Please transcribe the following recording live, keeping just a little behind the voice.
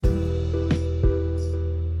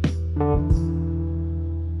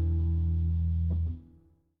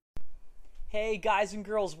Hey guys and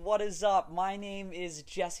girls, what is up? My name is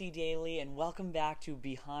Jesse Daly and welcome back to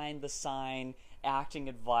Behind the Sign Acting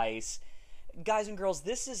Advice. Guys and girls,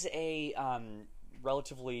 this is a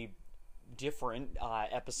relatively different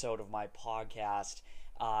episode of my podcast,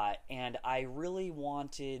 and I really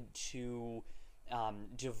wanted to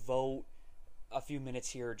devote a few minutes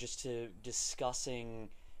here just to discussing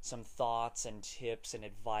some thoughts and tips and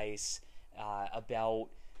advice about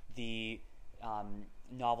the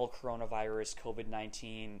novel coronavirus,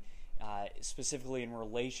 COVID-19, specifically in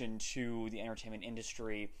relation to the entertainment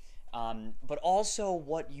industry, but also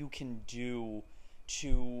what you can do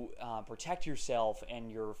to protect yourself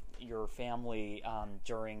and your family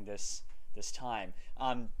during this time.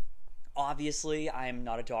 Obviously, I am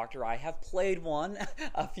not a doctor. I have played one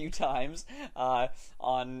a few times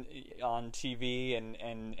on TV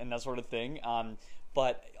and that sort of thing.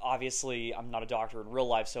 But obviously, I'm not a doctor in real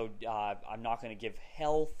life, so I'm not going to give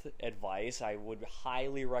health advice. I would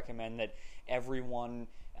highly recommend that everyone,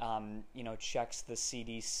 checks the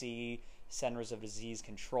CDC, Centers of Disease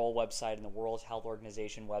Control website, and the World Health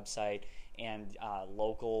Organization website, and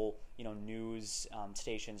local, news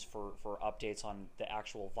stations for updates on the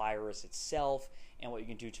actual virus itself and what you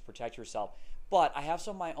can do to protect yourself. But I have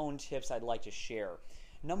some of my own tips I'd like to share.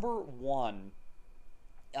 Number one.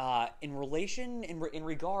 In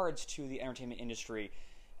regards to the entertainment industry,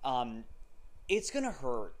 it's gonna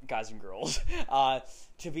hurt, guys and girls.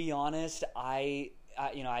 To be honest, I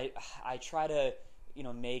try to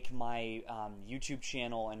make my YouTube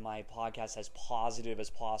channel and my podcast as positive as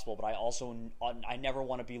possible, but I never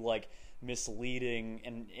want to be like misleading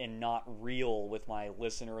and not real with my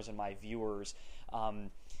listeners and my viewers.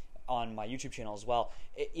 On my YouTube channel as well.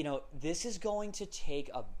 This is going to take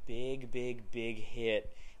a big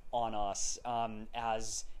hit on us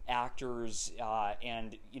as actors,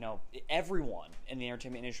 and everyone in the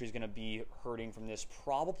entertainment industry is going to be hurting from this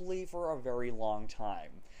probably for a very long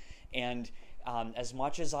time. And as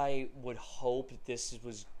much as I would hope that this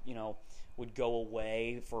would go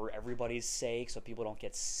away for everybody's sake, so people don't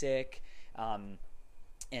get sick.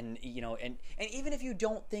 And even if you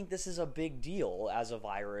don't think this is a big deal as a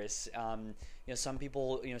virus, some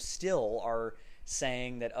people still are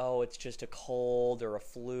saying that, oh, it's just a cold or a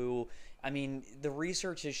flu. I mean, the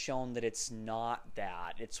research has shown that it's not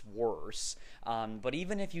that, it's worse. But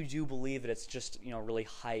even if you do believe that it's just really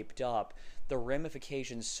hyped up, the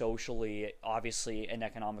ramifications socially, obviously, and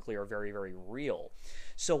economically are very, very real.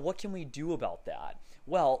 So what can we do about that?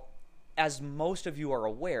 Well, as most of you are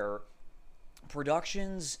aware,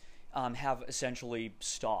 productions have essentially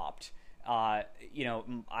stopped. I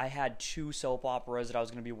had 2 soap operas that I was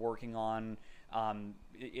going to be working on.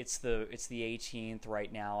 It's the 18th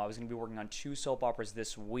right now. I was going to be working on 2 soap operas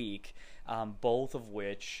this week, both of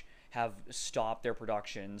which have stopped their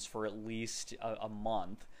productions for at least a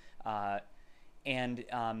month. The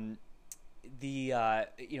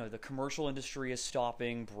commercial industry is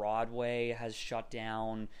stopping. Broadway has shut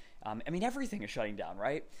down. Everything is shutting down,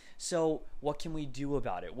 right? So what can we do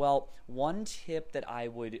about it? Well, one tip that I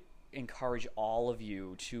would encourage all of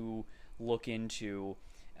you to look into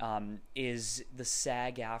is the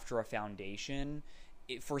SAG-AFTRA Foundation.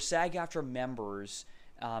 For SAG-AFTRA members,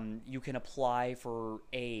 you can apply for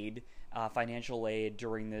aid, financial aid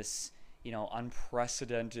during this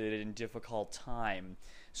unprecedented and difficult time.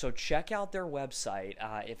 So check out their website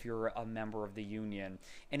if you're a member of the union.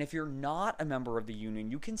 And if you're not a member of the union,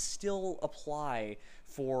 you can still apply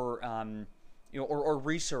for, or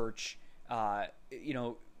research,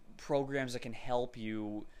 programs that can help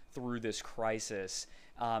you through this crisis.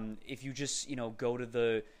 If you just, go to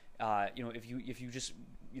the, if you just,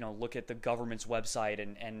 look at the government's website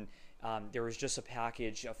and there was just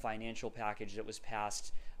a financial package that was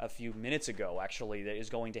passed a few minutes ago, actually, that is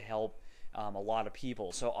going to help a lot of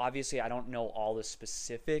people. So obviously I don't know all the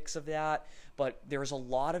specifics of that, but there's a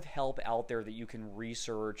lot of help out there that you can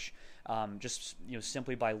research just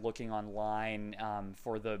simply by looking online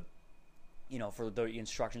for the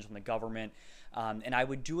instructions from the government. And I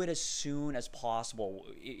would do it as soon as possible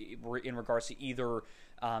in regards to either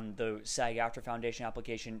the SAG-AFTRA Foundation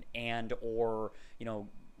application and or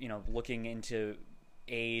looking into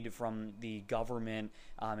aid from the government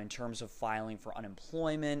in terms of filing for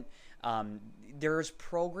unemployment. There's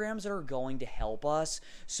programs that are going to help us.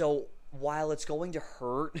 So while it's going to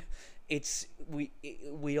hurt, we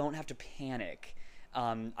don't have to panic.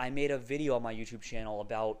 I made a video on my YouTube channel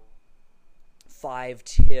about 5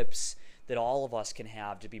 tips that all of us can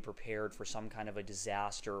have to be prepared for some kind of a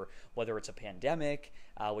disaster, whether it's a pandemic,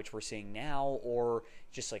 which we're seeing now, or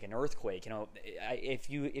just like an earthquake. If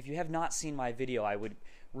you have not seen my video, I would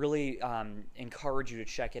really encourage you to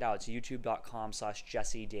check it out. It's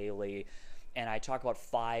youtube.com/JesseDaily. And I talk about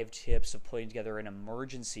 5 tips of putting together an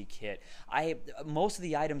emergency kit. Most of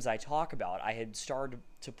the items I talk about, I had started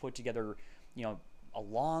to put together, a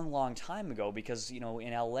long time ago, because,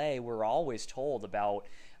 in LA, we're always told about,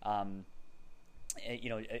 an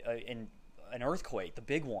earthquake, the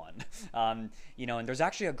big one. And there's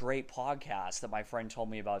actually a great podcast that my friend told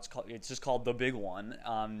me about. It's just called The Big One.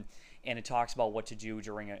 And it talks about what to do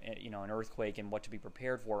during an earthquake and what to be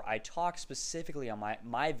prepared for. I talk specifically on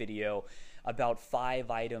my video about 5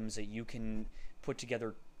 items that you can put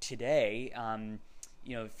together today,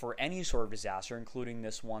 for any sort of disaster, including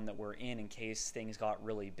this one that we're in case things got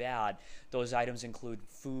really bad. Those items include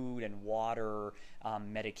food and water,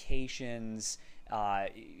 medications, a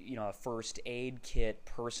first aid kit,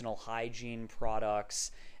 personal hygiene products,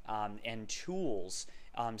 and tools.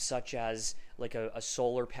 Such as like a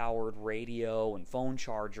solar-powered radio and phone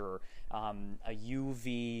charger, a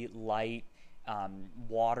UV light,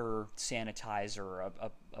 water sanitizer,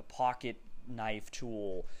 a pocket knife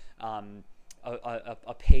tool, a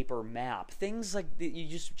paper map, things like that. You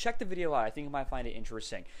just check the video out. I think you might find it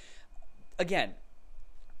interesting. Again,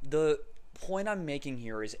 the point I'm making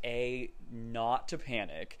here is A, not to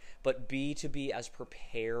panic, but B, to be as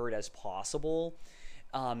prepared as possible.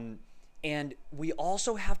 And we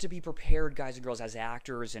also have to be prepared, guys and girls, as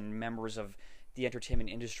actors and members of the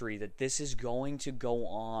entertainment industry, that this is going to go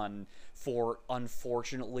on for,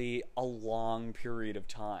 unfortunately, a long period of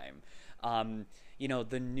time.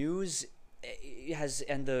 The news has,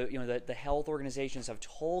 and the health organizations have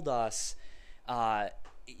told us, that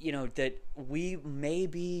we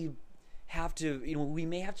may have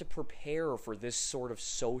to prepare for this sort of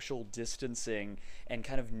social distancing and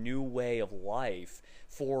kind of new way of life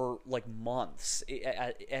for like months.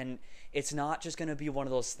 And it's not just going to be one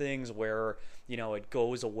of those things where, it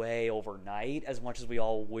goes away overnight, as much as we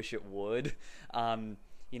all wish it would.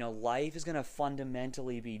 Life is going to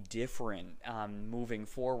fundamentally be different moving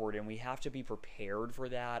forward, and we have to be prepared for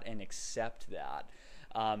that and accept that.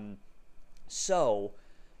 So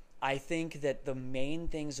I think that the main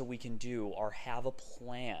things that we can do are have a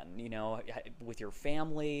plan, with your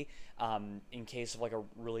family, in case of like a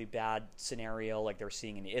really bad scenario like they're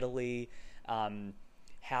seeing in Italy.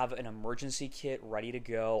 Have an emergency kit ready to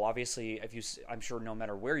go. Obviously, I'm sure no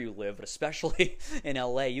matter where you live, but especially in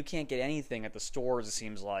LA, you can't get anything at the stores, it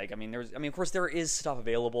seems like. Of course there is stuff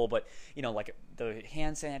available, but like the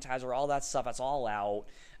hand sanitizer, all that stuff, that's all out.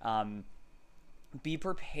 Be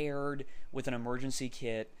prepared with an emergency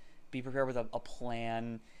kit. Be prepared with a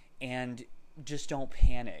plan, and just don't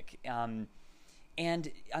panic. And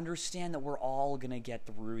understand that we're all gonna get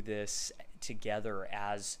through this together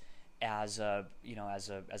as a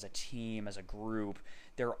team, as a group.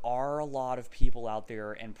 There are a lot of people out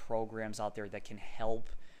there and programs out there that can help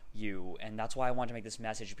you, and that's why I want to make this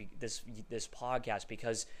message, this podcast,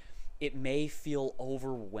 because it may feel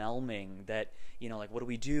overwhelming that, like, what do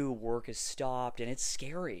we do? Work is stopped, and it's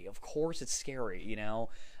scary. Of course it's scary,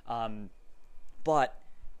 but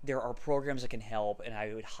there are programs that can help, and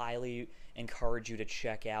I would highly encourage you to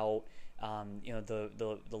check out,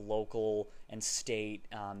 the local and state,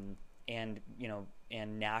 and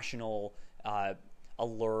national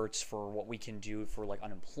alerts for what we can do for like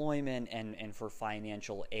unemployment and for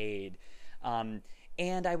financial aid. And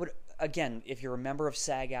I would, again, if you're a member of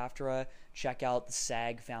SAG-AFTRA, check out the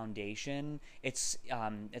SAG Foundation. It's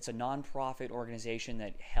a nonprofit organization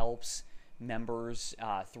that helps members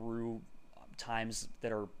through times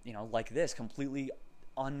that are, like this, completely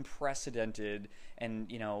unprecedented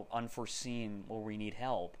and, unforeseen, where we need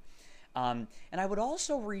help. And I would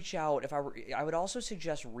also reach out, I would also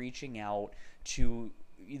suggest reaching out to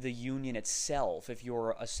the union itself if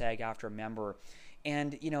you're a SAG-AFTRA member.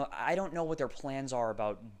 And, I don't know what their plans are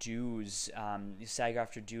about dues,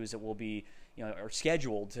 SAG-AFTRA dues that will be, are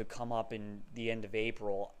scheduled to come up in the end of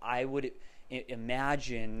April. I would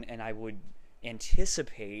imagine, and I would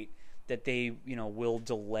anticipate that they, will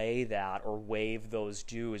delay that or waive those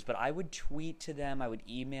dues. But I would tweet to them, I would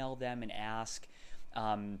email them and ask,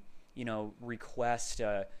 request,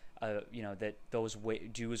 that those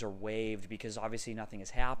dues are waived, because obviously nothing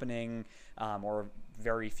is happening, or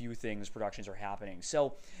very few productions are happening.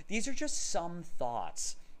 So these are just some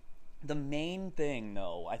thoughts. The main thing,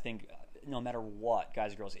 though, I think, no matter what,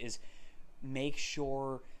 guys and girls, is make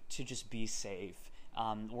sure to just be safe.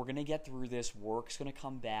 We're going to get through this. Work's going to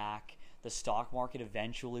come back. The stock market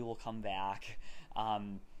eventually will come back.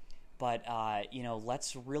 but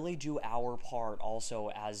let's really do our part also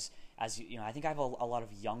as I think I have a lot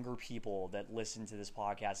of younger people that listen to this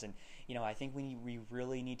podcast, and I think we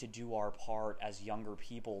really need to do our part as younger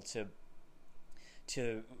people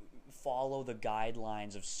to follow the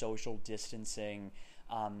guidelines of social distancing,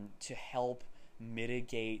 to help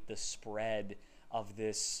mitigate the spread of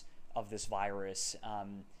this virus,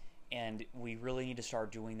 and we really need to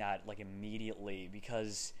start doing that like immediately,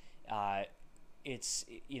 because it's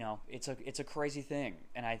a crazy thing,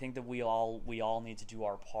 and I think that we all need to do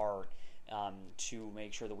our part to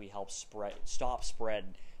make sure that we help stop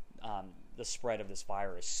the spread of this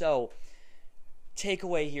virus. So,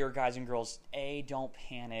 takeaway here, guys and girls: A, don't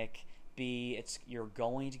panic. B, you're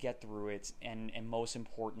going to get through it, and most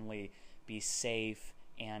importantly, be safe.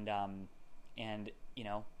 And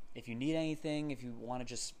if you need anything, if you want to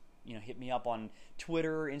just hit me up on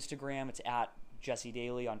Twitter, Instagram. It's at Jesse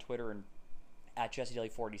Daly on Twitter and at Jesse Daly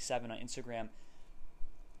 47 on Instagram.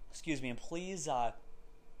 Excuse me, and please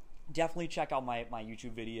definitely check out my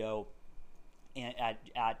YouTube video at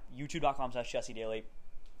youtube.com/Jesse Daly.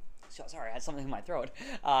 Sorry, I had something in my throat.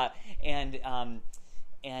 And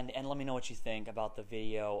let me know what you think about the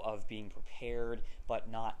video of being prepared but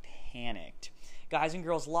not panicked. Guys and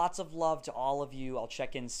girls, lots of love to all of you. I'll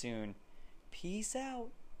check in soon. Peace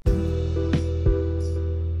out.